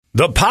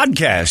The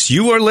podcast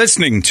you are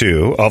listening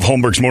to of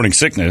Holmberg's Morning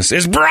Sickness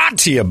is brought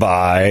to you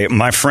by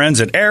my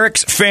friends at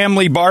Eric's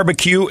Family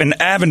Barbecue in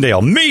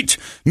Avondale. Meet,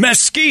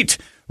 mesquite,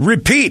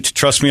 repeat.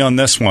 Trust me on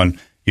this one.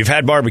 You've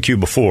had barbecue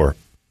before,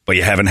 but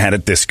you haven't had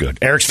it this good.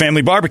 Eric's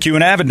Family Barbecue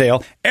in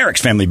Avondale,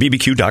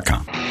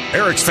 ericsfamilybbq.com.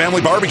 Eric's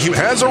Family Barbecue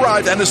has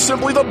arrived and is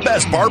simply the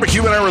best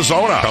barbecue in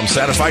Arizona. Come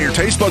satisfy your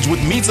taste buds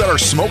with meats that are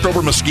smoked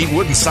over mesquite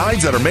wood and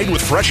sides that are made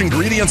with fresh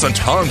ingredients and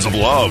tons of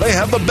love. They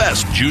have the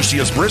best,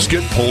 juiciest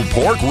brisket, pulled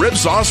pork, rib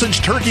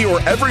sausage, turkey,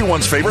 or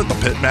everyone's favorite, the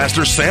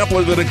Pitmaster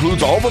Sampler that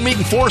includes all the meat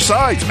and 4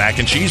 sides. Mac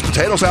and cheese,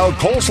 potato salad,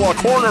 coleslaw,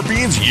 corn, or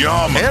beans,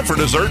 yum. And for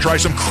dessert, try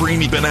some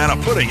creamy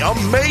banana pudding,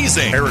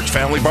 amazing. Eric's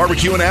Family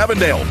Barbecue in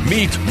Avondale.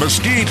 Meat,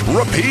 mesquite,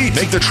 repeat.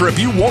 Make the trip,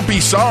 you won't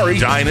be sorry.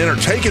 Dine in or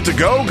take it to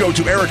go. Go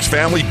to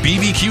ericsfamilybbq.com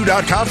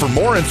for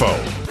more info.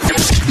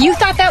 You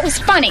thought that was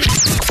funny.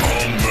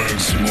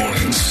 Holmberg's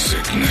Morning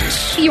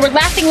Sickness. You were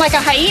laughing like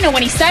a hyena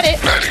when he said it.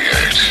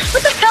 98.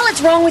 What the hell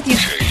is wrong with you?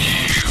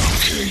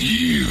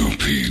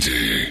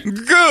 KUPD.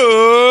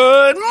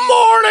 Good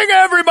morning,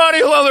 everybody.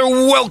 Hello there.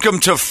 Welcome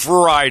to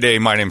Friday.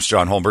 My name's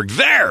John Holmberg.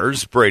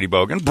 There's Brady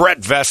Bogan,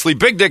 Brett Vesley,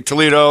 Big Dick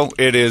Toledo.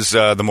 It is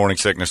the Morning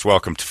Sickness.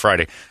 Welcome to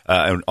Friday.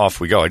 And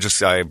off we go.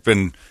 I've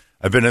been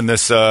in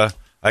this...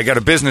 I got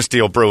a business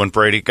deal brewing,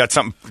 Brady. Got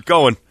something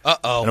going.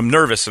 Uh-oh. And I'm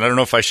nervous, and I don't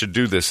know if I should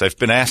do this. I've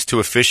been asked to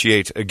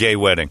officiate a gay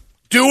wedding.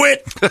 Do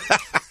it!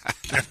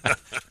 I'm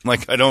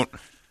like,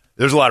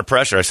 there's a lot of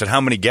pressure. I said, how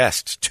many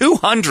guests?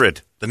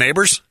 200. The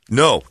neighbors?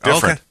 No,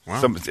 different.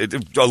 Okay.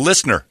 Wow. A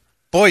listener.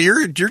 Boy,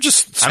 you're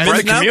just I'm in the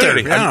spreading out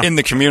community. there. Yeah. I'm in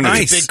the community.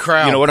 Nice. Big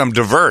crowd. You know what? I'm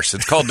diverse.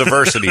 It's called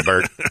diversity,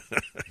 Bert.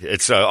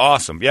 It's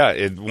awesome. Yeah,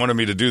 it wanted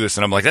me to do this,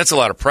 and I'm like, that's a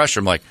lot of pressure.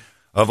 I'm like,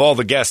 of all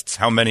the guests,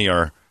 how many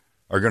are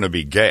going to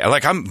be gay?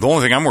 Like, the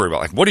only thing I'm worried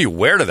about, like, what do you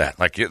wear to that?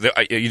 Like, you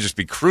just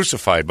be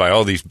crucified by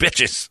all these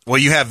bitches. Well,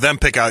 you have them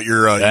pick out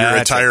your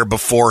attire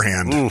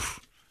beforehand. Oof.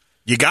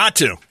 You got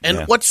to.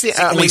 And what's the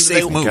only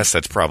safe move. I guess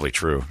that's probably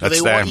true. they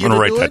That's want I'm you going to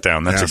to write do that it?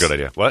 down. That's Yes. a good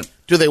idea. What?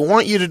 Do they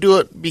want you to do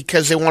it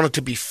because they want it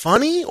to be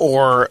funny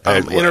or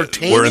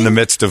entertaining? We're in the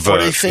midst of, or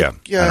do they think I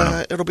don't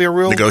know. it'll be a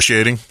real...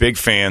 Negotiating. Big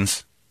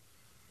fans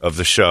of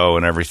the show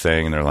and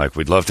everything, and they're like,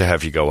 we'd love to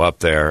have you go up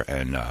there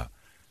and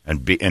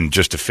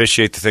just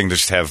officiate the thing.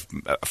 Just have,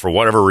 for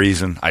whatever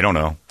reason, I don't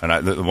know.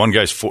 And the one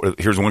guy's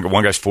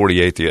one guy's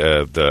 48.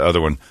 The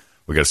other one,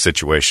 we got a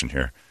situation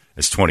here.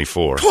 It's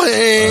 24.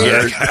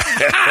 Yeah,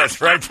 that's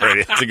right,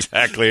 Brady. That's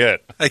exactly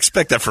it. I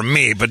expect that from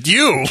me, but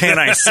you. Can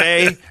I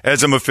say,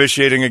 as I'm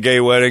officiating a gay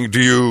wedding, do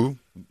you,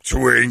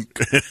 twink,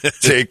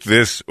 take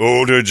this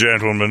older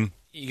gentleman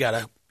You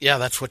gotta... Yeah,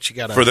 that's what you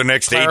gotta... for the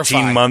next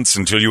clarify. 18 months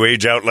until you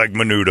age out like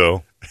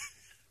Menudo?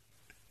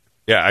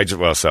 Yeah, I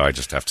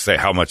just have to say,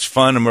 how much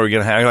fun am I going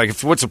to have? Like,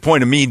 what's the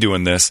point of me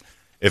doing this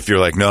if you're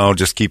like, no,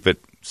 just keep it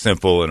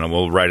simple and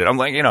we'll write it. I'm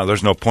like,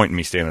 there's no point in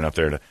me standing up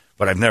there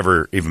but I've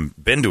never even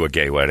been to a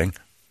gay wedding.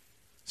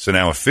 So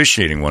now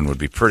officiating one would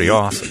be pretty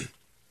awesome.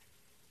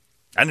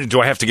 Do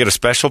I have to get a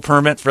special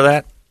permit for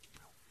that?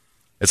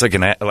 It's like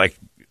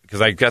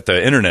because I got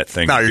the internet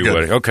thing. No, you're good.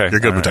 Wedding. Okay. You're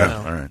good with that.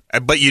 All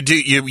right. But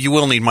you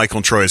will need Michael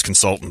and Troy as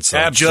consultants. So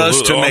Absolutely.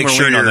 just to I'm make gonna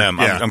sure lean you're on them.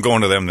 Yeah. I'm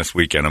going to them this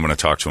weekend. I'm going to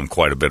talk to them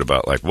quite a bit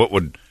about, like, what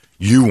would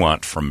you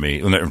want from me?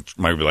 And they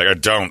might be like, I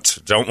don't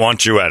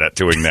want you at it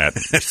doing that.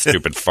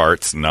 Stupid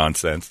farts and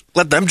nonsense.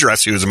 Let them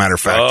dress you, as a matter of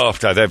fact. Oh,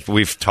 God,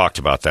 we've talked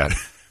about that.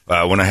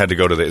 When I had to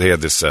go to they had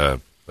this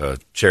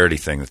charity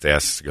thing that they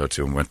asked us to go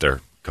to and went there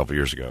a couple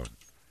years ago.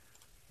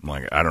 I'm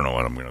like, I don't know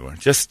what I'm going to go.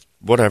 Just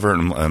whatever.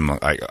 And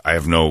I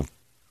have no,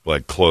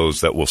 like,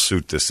 clothes that will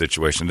suit this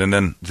situation. And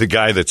then the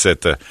guy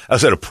I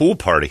was at a pool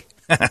party,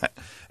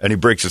 and he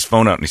breaks his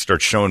phone out and he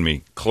starts showing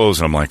me clothes.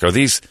 And I'm like, are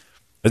these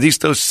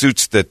those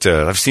suits that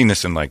I've seen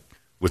this in, like,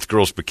 with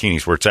girls'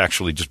 bikinis where it's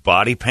actually just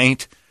body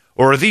paint?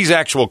 Or are these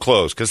actual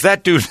clothes? Because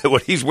that dude,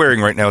 what he's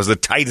wearing right now is the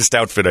tightest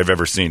outfit I've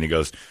ever seen. He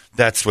goes,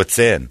 that's what's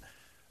in.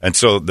 And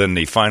so then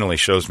he finally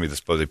shows me this.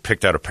 They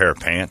picked out a pair of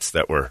pants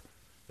that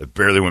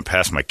barely went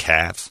past my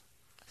calves.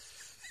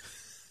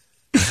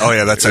 Oh,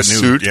 yeah, that's a new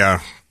suit.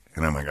 Yeah.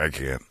 And I'm like, I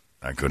can't.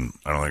 I couldn't.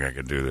 I don't think I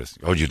could do this.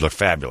 Oh, you'd look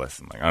fabulous.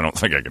 I'm like, I don't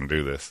think I can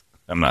do this.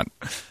 I'm not.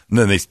 And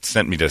then they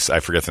sent me this. I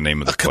forget the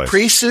name of the place.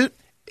 Capri suit?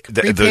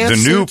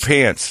 The new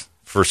pants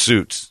for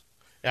suits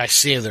I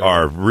see them.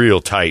 are real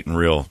tight and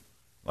real.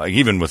 Like,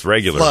 even with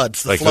regular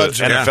Floods. like Floods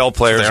the are- NFL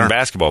players they and are.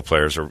 basketball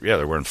players they're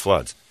wearing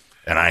floods.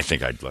 And I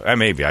think I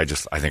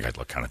think I'd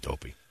look kind of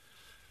dopey.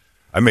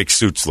 I make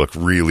suits look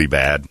really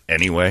bad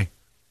anyway.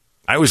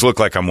 I always look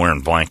like I'm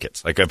wearing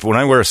blankets. Like, when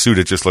I wear a suit,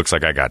 it just looks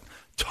like I got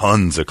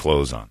tons of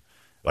clothes on.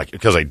 Like,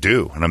 because I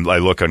do, and I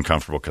look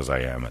uncomfortable because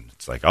I am. And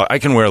it's like, I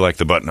can wear, like,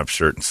 the button-up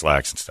shirt and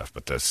slacks and stuff,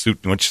 but the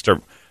suit, once you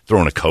start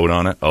throwing a coat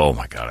on it, oh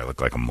my God, I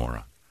look like a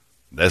moron.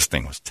 This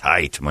thing was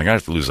tight. I'm like, I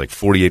have to lose like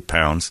 48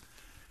 pounds.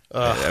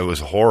 It was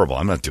horrible.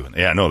 I'm not doing it.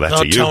 Yeah, no, that's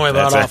Don't a you. tell me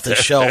about That's off the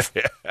shelf.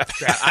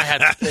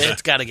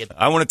 It's got to get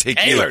I want to take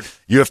you. tailored.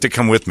 You have to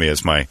come with me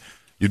as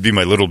you'd be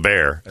my little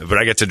bear, but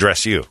I get to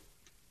dress you.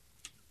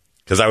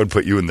 Because I would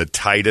put you in the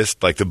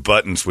tightest, like the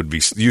buttons would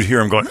be, you'd hear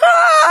them going,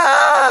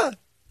 ah!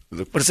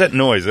 What is that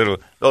noise?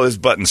 This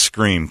button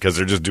scream because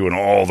they're just doing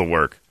all the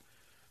work.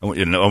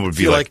 You know, it would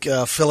be like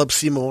Philip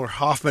Seymour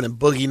Hoffman and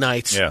Boogie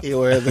Nights. Yeah.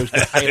 Where there's the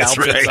tight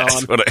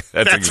outfits on.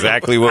 That's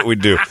exactly what we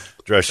do.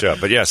 Dress up.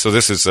 But yeah, so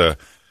this is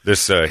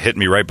this hit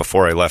me right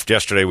before I left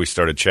yesterday. We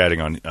started chatting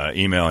on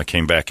email. I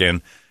came back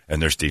in,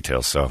 and there's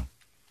details. So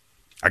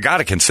I got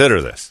to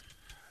consider this.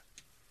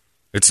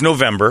 It's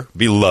November.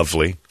 Be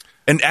lovely.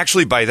 And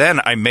actually, by then,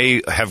 I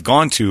may have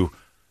gone to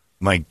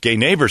my gay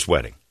neighbor's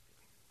wedding.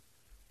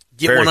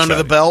 Get Very one under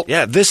the excited. belt.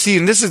 Yeah, this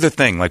is the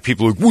thing. Like,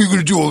 people are like, we're going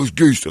to do all this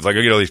gay stuff. Like,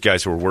 I get all these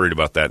guys who are worried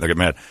about that, and they get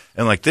mad.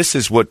 And, like, this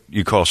is what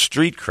you call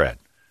street cred.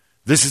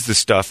 This is the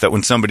stuff that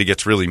when somebody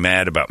gets really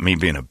mad about me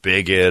being a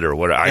bigot or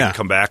what, I can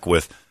come back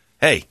with,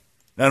 hey,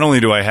 not only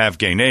do I have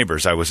gay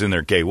neighbors, I was in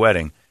their gay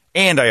wedding,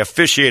 and I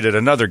officiated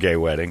another gay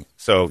wedding,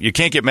 so you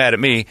can't get mad at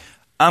me.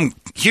 I'm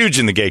huge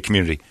in the gay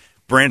community.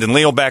 Brandon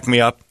Lee will back me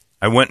up.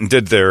 I went and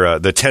did their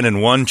the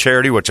 10-in-1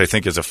 charity, which I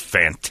think is a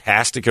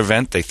fantastic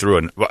event. They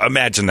threw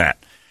imagine that.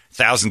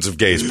 Thousands of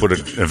gays put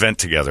an event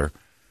together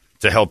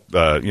to help,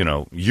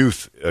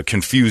 youth,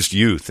 confused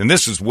youth. And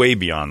this is way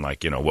beyond,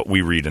 like, what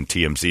we read in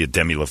TMZ.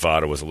 Demi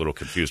Lovato was a little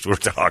confused. We're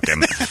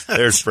talking.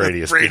 There's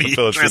Brady. Brady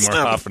Philip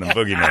Seymour Hoffman and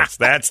Boogie Nights.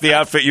 That's the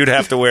outfit you'd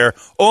have to wear,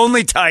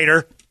 only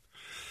tighter.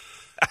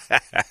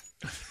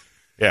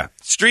 Yeah.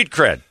 Street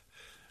cred.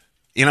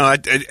 You know,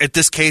 at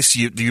this case,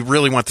 you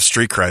really want the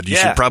street cred. You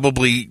should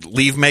probably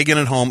leave Megan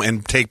at home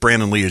and take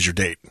Brandon Lee as your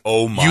date.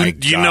 Oh, my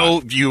God. You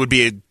know you would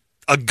be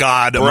a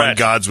god among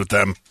gods with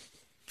them.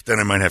 Then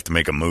I might have to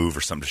make a move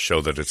or something to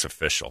show that it's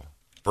official.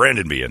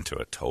 Brandon be into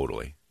it,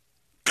 totally.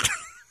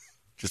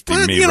 Just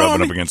be me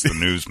rubbing up against the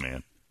news,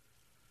 man.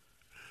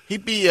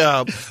 He'd be.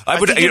 I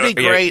think it'd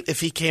be great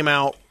if he came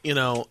out,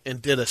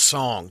 and did a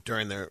song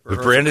during their.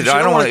 With Brandon, you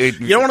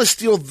don't want to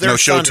steal their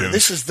thunder. tune.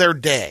 This is their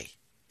day.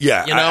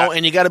 Yeah,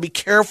 and you got to be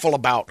careful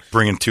about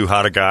bringing too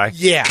hot a guy.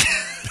 Yeah.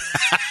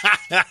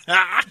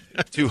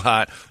 Too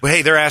hot. Well,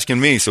 hey, they're asking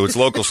me, so it's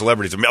local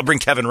celebrities. I'll bring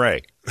Kevin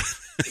Ray.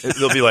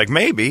 They'll be like,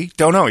 maybe.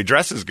 Don't know. He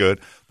dresses good.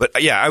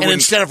 But, yeah, I And wouldn't.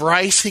 instead of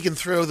rice, he can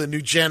throw the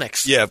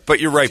Nugenics. Yeah, but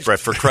you're right, Brett.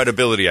 For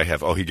credibility, I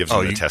have. Oh, he gives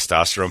them the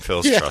testosterone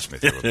pills. Yeah. Trust me,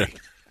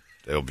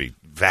 they'll be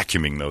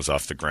vacuuming those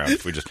off the ground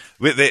if we just.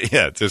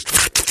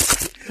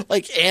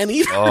 Like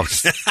Annie. Oh,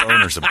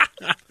 owners of.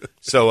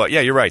 So yeah,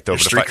 you're right though.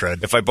 But Street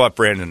cred. if I bought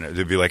Brandon,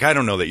 they'd be like, I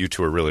don't know that you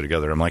two are really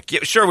together. I'm like, yeah,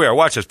 sure we are.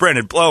 Watch this,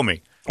 Brandon, blow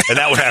me, and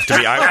that would have to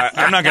be.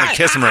 I'm not going to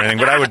kiss him or anything,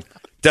 but I would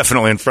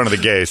definitely in front of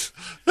the gays.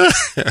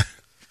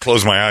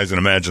 Close my eyes and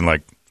imagine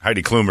like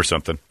Heidi Klum or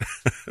something.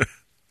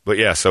 But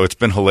yeah, so it's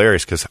been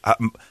hilarious because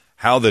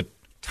how the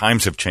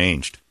times have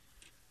changed.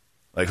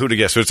 Like, who to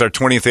guess? So it's our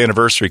 20th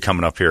anniversary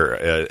coming up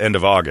here, end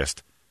of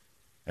August,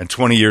 and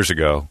 20 years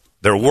ago.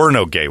 There were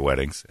no gay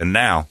weddings, and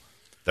now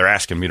they're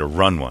asking me to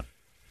run one.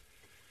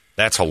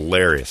 That's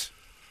hilarious.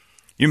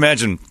 You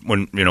imagine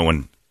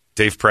when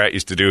Dave Pratt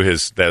used to do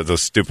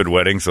those stupid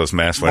weddings, those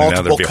mass weddings.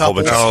 Now there'd be a whole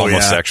bunch of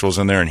homosexuals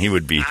in there, and he'd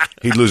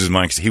lose his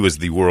mind because he was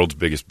the world's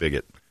biggest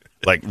bigot,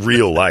 like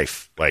real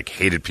life, like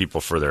hated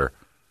people for their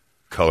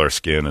color,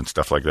 skin, and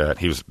stuff like that.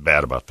 He was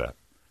bad about that.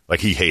 Like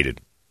he hated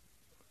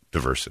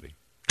diversity,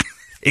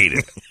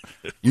 hated.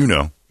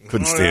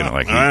 Couldn't stand it.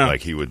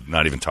 Like he would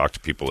not even talk to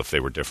people if they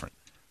were different.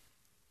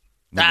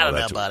 I don't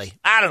know, buddy.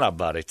 I don't know,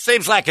 buddy.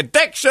 Seems like a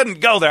dick shouldn't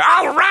go there.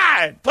 All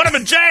right. Put him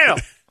in jail.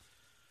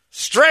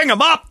 String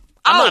him up.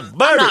 I'm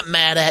not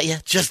mad at you.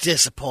 Just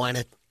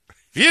disappointed.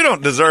 If you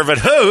don't deserve it,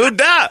 who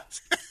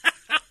does?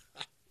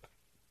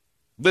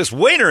 This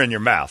wiener in your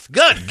mouth.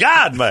 Good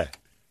God, man.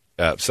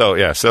 So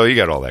you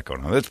got all that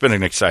going on. It's been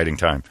an exciting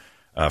time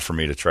for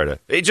me to try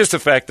to. Just the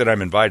fact that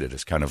I'm invited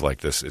is kind of like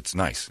this. It's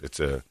nice.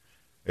 It's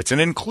an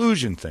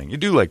inclusion thing. You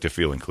do like to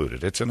feel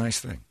included. It's a nice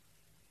thing.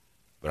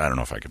 But I don't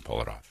know if I can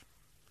pull it off.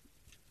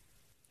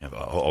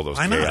 All those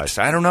guys.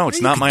 I don't know. It's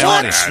not my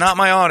audience. It's not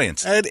my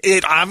audience.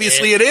 It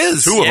obviously it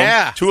is. Two of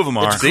them. Two of them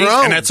are.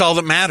 And that's all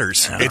that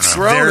matters. It's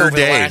grown their over the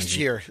day. last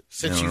year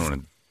since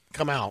you've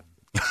come out.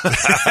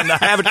 I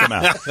haven't come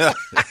out.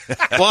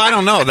 Well, I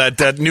don't know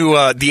that new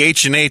the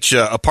H&H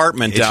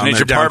apartment down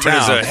there apartment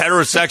downtown. is a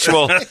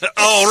heterosexual.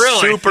 Oh,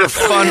 really? Super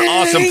fun,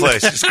 awesome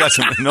place. It's got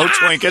no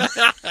twinking.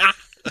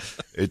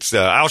 It's.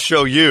 I'll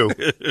show you,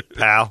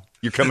 pal.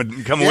 You come with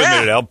me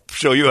today. I'll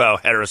show you how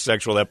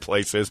heterosexual that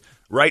place is.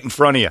 Right in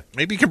front of you.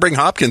 Maybe you can bring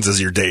Hopkins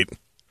as your date.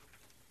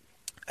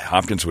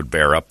 Hopkins would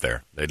bear up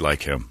there. They'd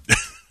like him.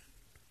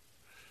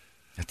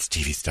 That's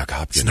Stevie Doug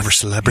Hopkins. He's never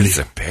celebrity. He's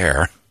a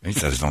bear. He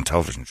does his own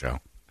television show.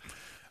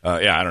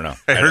 I don't know.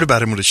 I heard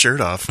about him with his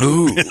shirt off.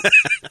 Ooh.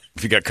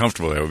 If you got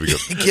comfortable, that would be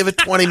good. Give it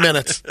 20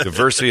 minutes.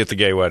 Diversity at the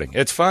gay wedding.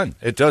 It's fun.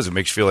 It does. It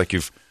makes you feel like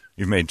you've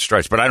made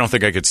strides. But I don't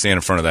think I could stand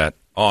in front of that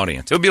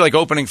audience. It would be like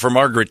opening for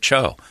Margaret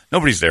Cho.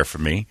 Nobody's there for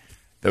me.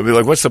 They'll be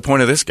like, what's the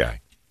point of this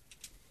guy?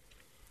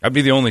 I'd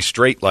be the only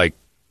straight,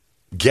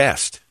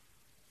 guest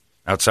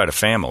outside of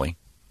family.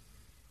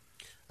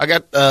 I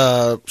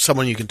got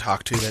someone you can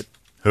talk to that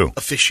Who?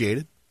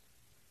 officiated.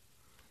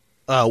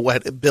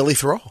 Billy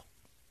Thrall.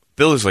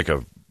 Bill is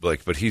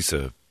but he's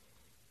a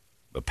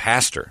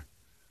pastor.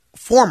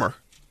 Former.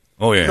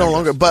 Oh yeah, no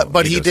longer.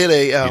 But he did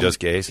a. He does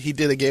gays. He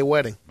did a gay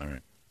wedding. All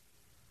right,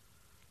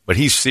 but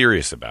he's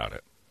serious about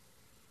it.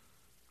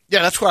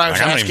 Yeah, that's what I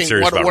was I'm not asking. even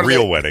serious about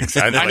real weddings.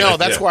 I know.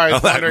 That's why I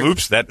was wondering.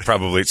 Oops, that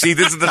probably. See,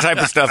 this is the type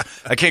of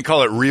stuff I can't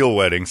call it real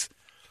weddings,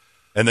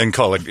 and then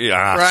call it.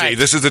 Right. See,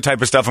 this is the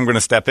type of stuff I'm going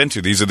to step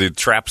into. These are the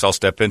traps I'll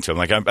step into. I'm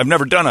like, I've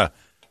never done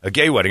a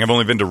gay wedding. I've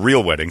only been to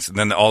real weddings, and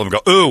then all of them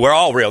go, "Ooh, we're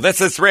all real.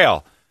 This is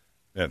real."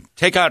 Yeah.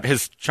 Take out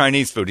his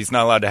Chinese food. He's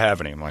not allowed to have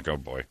any. I'm like, oh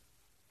boy.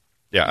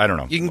 Yeah, I don't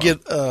know. You can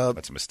get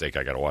that's a mistake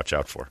I got to watch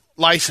out for.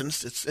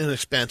 Licensed. It's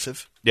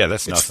inexpensive. Yeah,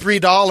 that's It's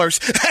nothing.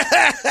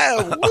 $3.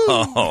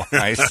 Oh,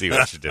 I see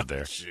what you did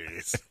there.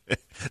 Jeez.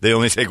 They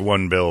only take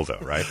one bill, though,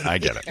 right? I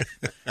get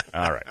it.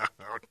 All right.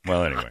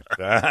 Well, anyway,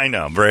 I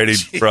know. Brady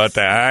brought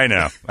that. I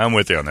know. I'm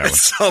with you on that one.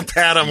 So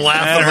bad I'm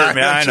laughing. That hurt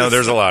me. I know.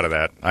 There's a lot of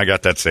that. I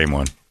got that same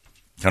one.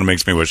 Kind of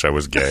makes me wish I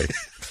was gay.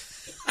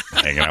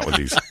 Hanging out with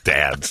these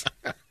dads.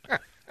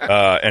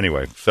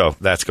 Anyway, so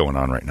that's going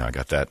on right now. I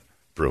got that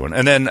brewing.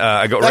 And then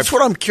I go That's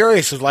what I'm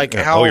curious is like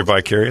how. Oh, you're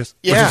bi-curious?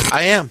 Yeah,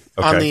 I am.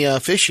 Okay. On the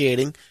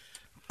officiating.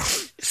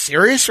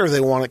 Serious or they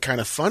want it kind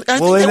of fun? I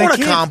Well, think they they want a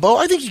can't- combo.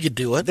 I think you could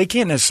do it. They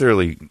can't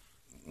necessarily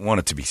want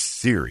it to be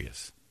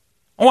serious.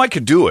 Oh, I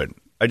could do it.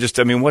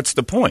 I mean, what's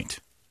the point?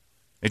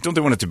 Don't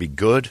they want it to be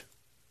good?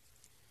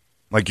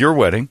 Like your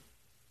wedding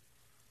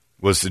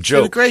was the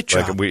joke. Did a great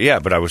job.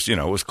 Like but I was, it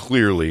was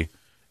clearly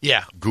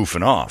Yeah.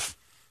 goofing off.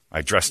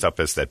 I dressed up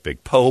as that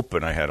big pope,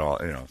 and I had all,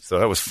 so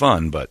that was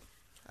fun.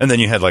 And then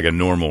you had like a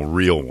normal,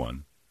 real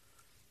one.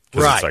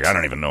 'Cause Right. It's like, I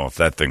don't even know if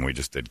that thing we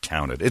just did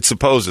counted. It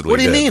supposedly What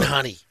do you did, mean, but-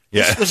 honey?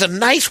 Yeah. This was a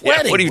nice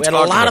wedding. Yeah, what are you we had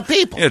talking a lot about? of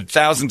people. You had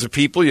thousands of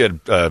people. You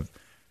had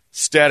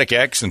Static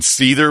X and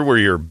Seether were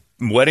your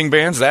wedding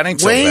bands. That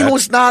ain't so Wayne bad.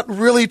 was not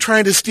really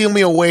trying to steal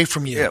me away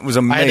from you. Yeah, it was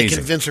I had to amazing.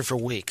 convince her for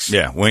weeks.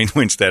 Yeah, Wayne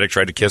Static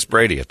tried to kiss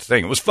Brady at the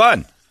thing. It was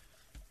fun.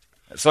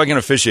 So I can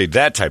officiate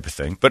that type of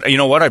thing. But you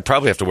know what? I'd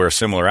probably have to wear a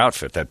similar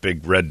outfit, that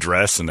big red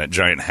dress and that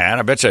giant hat.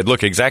 I bet you I'd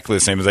look exactly the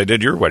same as I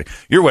did your wedding.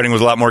 Your wedding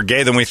was a lot more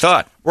gay than we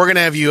thought. We're going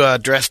to have you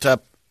dressed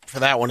up for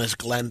that one as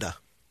Glenda.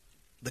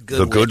 The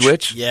Good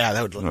Witch? Yeah,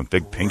 that would look A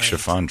big pink great.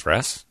 chiffon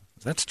dress?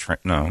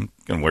 No, I'm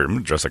gonna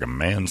dress like a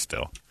man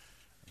still.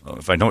 Well,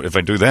 if I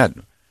do that,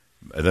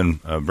 then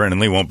Brandon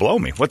Lee won't blow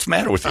me. What's the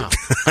matter with you? Oh,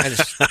 I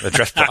just, I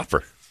dress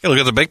proper. Hey, look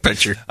at the big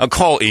picture. I'll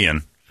call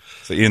Ian.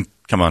 So Ian,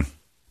 come on,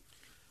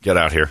 get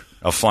out here.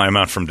 I'll fly him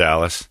out from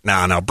Dallas.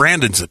 No,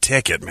 Brandon's a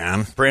ticket,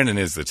 man. Brandon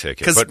is the ticket,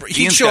 Because but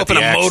he'd Ian's show got up in a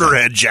the accent.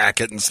 Motorhead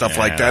jacket and stuff Yeah,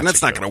 like that, and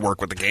that's that's a not good going to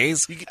work with the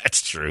gays.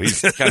 That's true.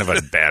 He's kind of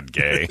a bad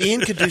gay.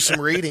 Ian could do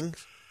some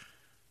readings.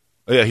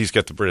 Oh, yeah, he's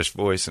got the British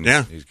voice, and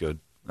Yeah. he's good.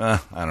 I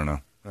don't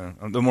know.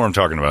 The more I'm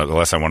talking about it, the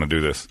less I want to do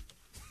this.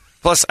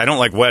 Plus, I don't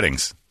like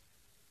weddings.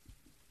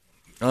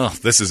 Oh,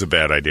 this is a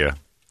bad idea.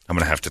 I'm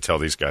going to have to tell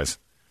these guys.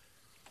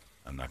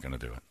 I'm not going to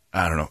do it.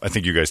 I don't know. I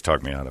think you guys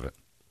talked me out of it.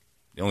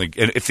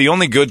 If the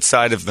only good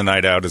side of the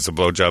night out is a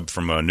blowjob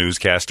from a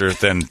newscaster,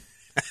 then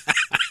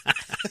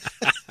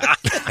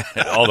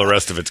all the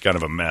rest of it's kind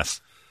of a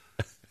mess.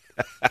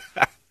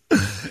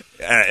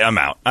 I'm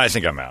out. I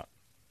think I'm out.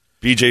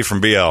 BJ from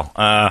BL.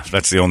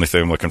 That's the only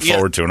thing I'm looking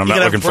forward to, and I'm not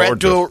looking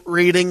forward to it. Brett do a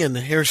reading, and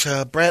here's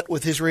Brett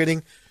with his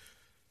reading.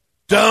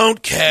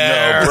 Don't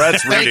care. No,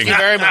 Brett's reading. Thank you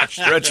very much.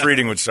 Brett's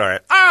reading would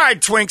start. All right,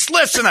 Twinks,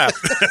 listen up.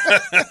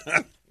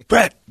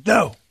 Brett,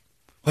 no.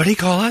 What'd he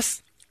call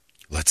us?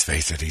 Let's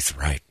face it, he's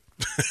right.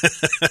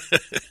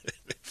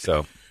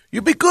 So,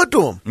 You be good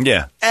to him.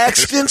 yeah.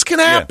 Accidents can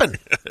happen.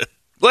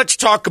 Let's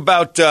talk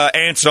about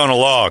ants on a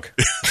log.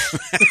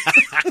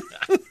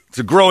 It's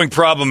a growing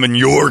problem in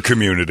your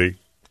community.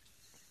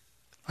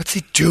 What's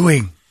he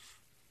doing?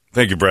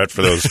 Thank you, Brett,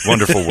 for those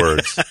wonderful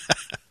words.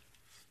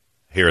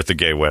 Here at the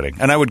gay wedding,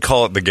 and I would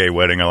call it the gay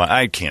wedding.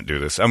 I can't do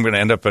this. I'm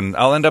going to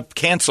I'll end up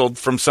canceled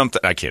from something.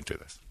 I can't do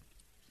this.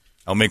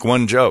 I'll make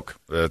one joke.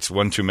 That's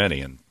one too many,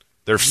 and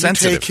they're You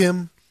sensitive. take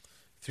him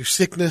through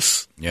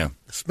sickness, Yeah,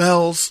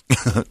 smells.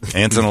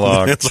 ants in a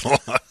log.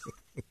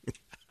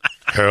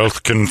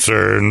 Health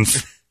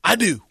concerns. I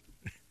do.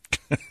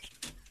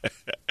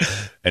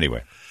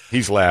 Anyway,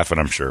 he's laughing.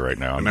 I'm sure right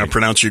now. I'm going to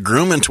pronounce you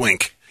groom and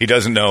twink. He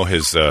doesn't know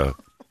his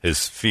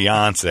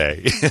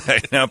fiance.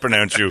 I now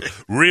pronounce you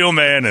real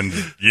man and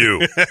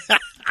you.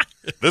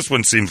 This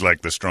one seems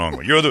like the strong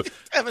one. You're the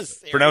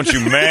pronounce you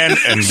man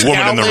and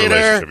woman in the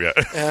relationship.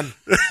 Yeah.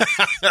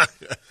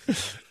 And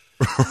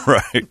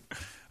Right.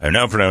 I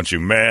now pronounce you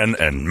man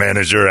and man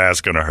is your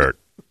ass gonna hurt.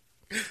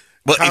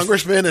 Well,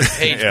 Congressman and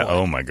page Yeah. boy.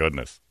 Oh my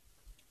goodness.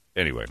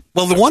 Anyway.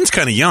 the one's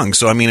kind of young,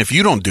 so I mean, if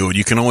you don't do it,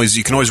 you can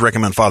always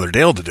recommend Father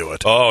Dale to do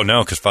it. Oh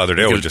no, because Father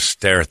Dale would just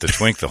stare at the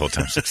twink the whole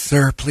time.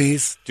 Sir,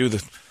 please do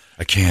the.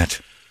 I can't.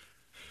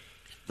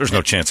 There's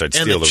no chance I'd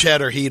And steal the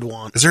cheddar he'd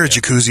want. Is there a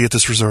jacuzzi at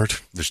this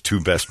resort? There's two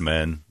best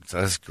men.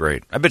 So that's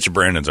great. I bet you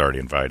Brandon's already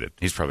invited.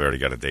 He's probably already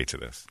got a date to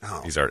this.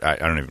 Oh. He's already. I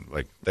don't even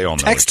like. They all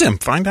know. Text him,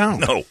 find out.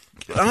 No.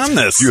 Get on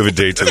this. You have a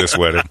date to this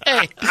wedding.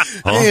 Hey,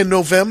 hey, in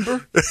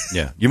November.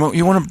 Yeah. You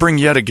want to bring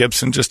Yetta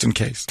Gibson just in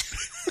case.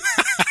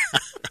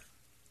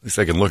 At least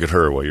I can look at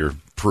her while you're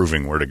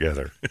proving we're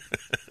together.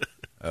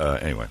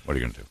 Anyway, what are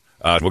you going to do?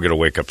 We'll get a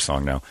wake-up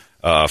song now.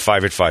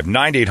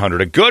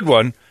 585-9800. A good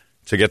one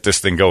to get this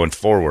thing going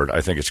forward.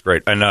 I think it's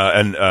great. And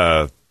I don't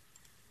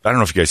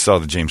know if you guys saw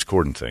the James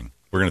Corden thing.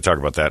 We're going to talk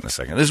about that in a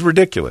second. This is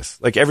ridiculous.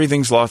 Like,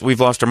 everything's lost. We've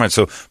lost our minds.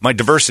 So my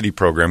diversity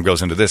program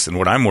goes into this, and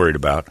what I'm worried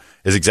about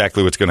is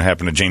exactly what's going to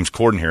happen to James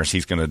Corden here as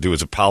he's going to do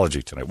his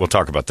apology tonight. We'll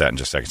talk about that in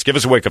just seconds. Give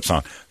us a wake-up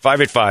song.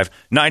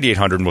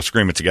 585-9800, and we'll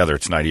scream it together.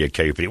 It's 98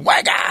 KUPD.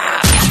 Wake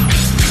up!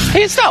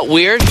 Hey, it's not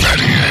weird.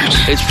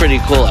 It's pretty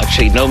cool,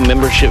 actually. No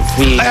membership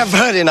fee. I have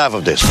heard enough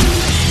of this.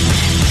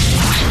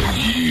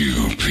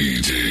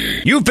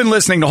 You've been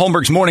listening to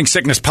Holmberg's Morning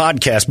Sickness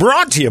Podcast,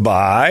 brought to you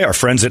by our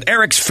friends at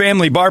Eric's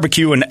Family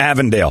Barbecue in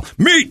Avondale.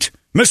 Meet,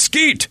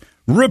 mesquite,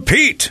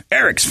 repeat.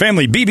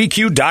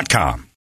 Eric'sFamilyBBQ.com.